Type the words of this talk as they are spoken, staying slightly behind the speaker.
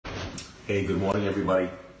Hey, good morning, everybody.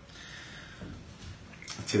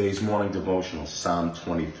 Today's morning devotional, Psalm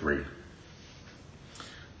 23.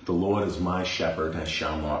 The Lord is my shepherd, I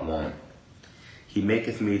shall not want. He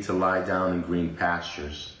maketh me to lie down in green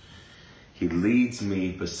pastures. He leads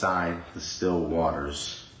me beside the still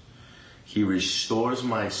waters. He restores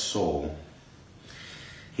my soul.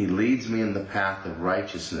 He leads me in the path of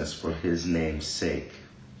righteousness for his name's sake.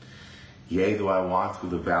 Yea, though I walk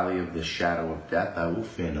through the valley of the shadow of death, I will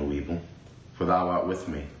fear no evil, for thou art with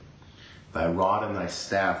me. Thy rod and thy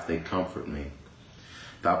staff, they comfort me.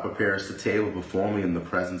 Thou preparest a table before me in the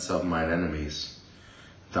presence of mine enemies.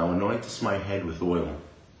 Thou anointest my head with oil.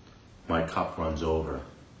 My cup runs over.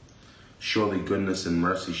 Surely goodness and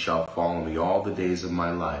mercy shall follow me all the days of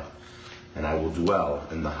my life, and I will dwell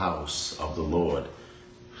in the house of the Lord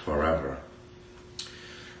forever.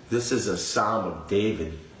 This is a psalm of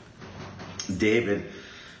David. David,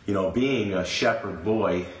 being a shepherd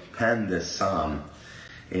boy, penned this psalm,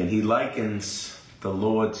 and he likens the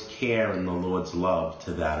Lord's care and the Lord's love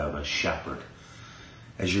to that of a shepherd.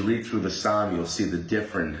 As you read through the psalm, you'll see the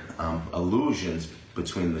different allusions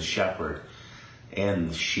between the shepherd and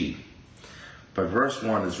the sheep. But verse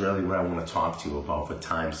 1 is really what I want to talk to you about for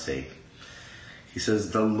time's sake. He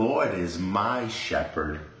says, "The Lord is my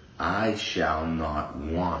shepherd, I shall not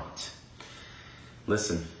want."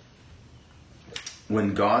 Listen,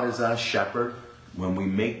 when God is our shepherd, when we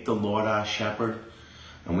make the Lord our shepherd,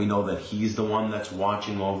 and we know that he's the one that's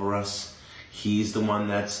watching over us, he's the one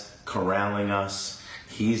that's corralling us,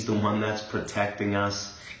 he's the one that's protecting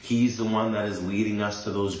us, he's the one that is leading us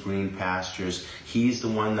to those green pastures, he's the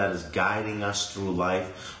one that is guiding us through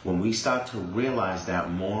life. When we start to realize that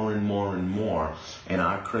more and more and more in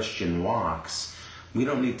our Christian walks, we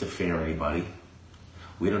don't need to fear anybody.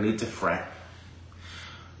 We don't need to fret.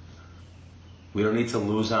 We don't need to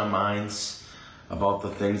lose our minds about the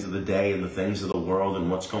things of the day and the things of the world and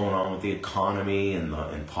what's going on with the economy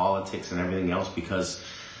and politics and everything else, because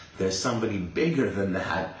there's somebody bigger than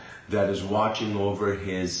that is watching over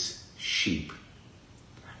his sheep.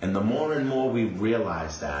 And the more and more we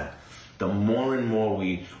realize that, the more and more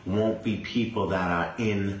we won't be people that are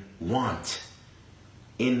in want.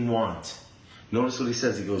 In want. Notice what he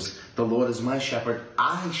says. He goes, "The Lord is my shepherd,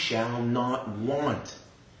 I shall not want."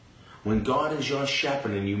 When God is your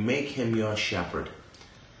shepherd and you make him your shepherd,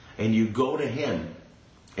 and you go to him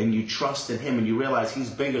and you trust in him and you realize he's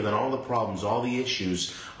bigger than all the problems, all the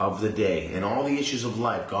issues of the day and all the issues of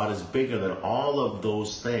life, God is bigger than all of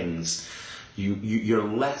those things, you're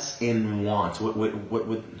less in want.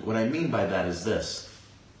 What I mean by that is this,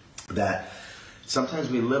 that sometimes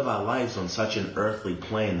we live our lives on such an earthly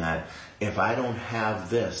plane that if I don't have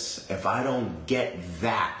this, if I don't get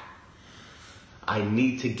that, I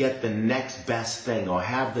need to get the next best thing or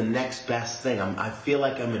have the next best thing. I feel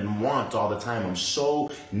like I'm in want all the time. I'm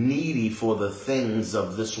so needy for the things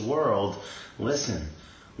of this world. Listen,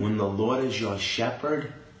 when the Lord is your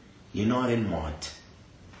shepherd, you're not in want,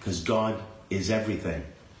 because God is everything.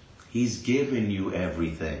 He's given you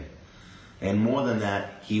everything. And more than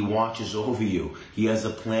that, he watches over you. He has a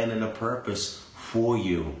plan and a purpose for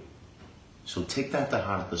you. So take that to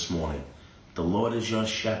heart this morning. The Lord is your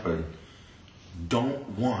shepherd.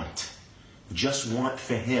 Don't want. Just want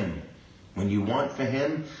for him. When you want for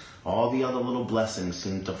him, all the other little blessings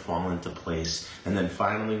seem to fall into place. And then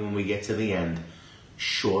finally, when we get to the end,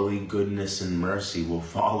 surely goodness and mercy will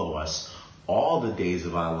follow us all the days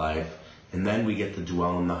of our life. And then we get to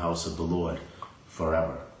dwell in the house of the Lord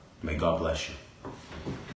forever. May God bless you.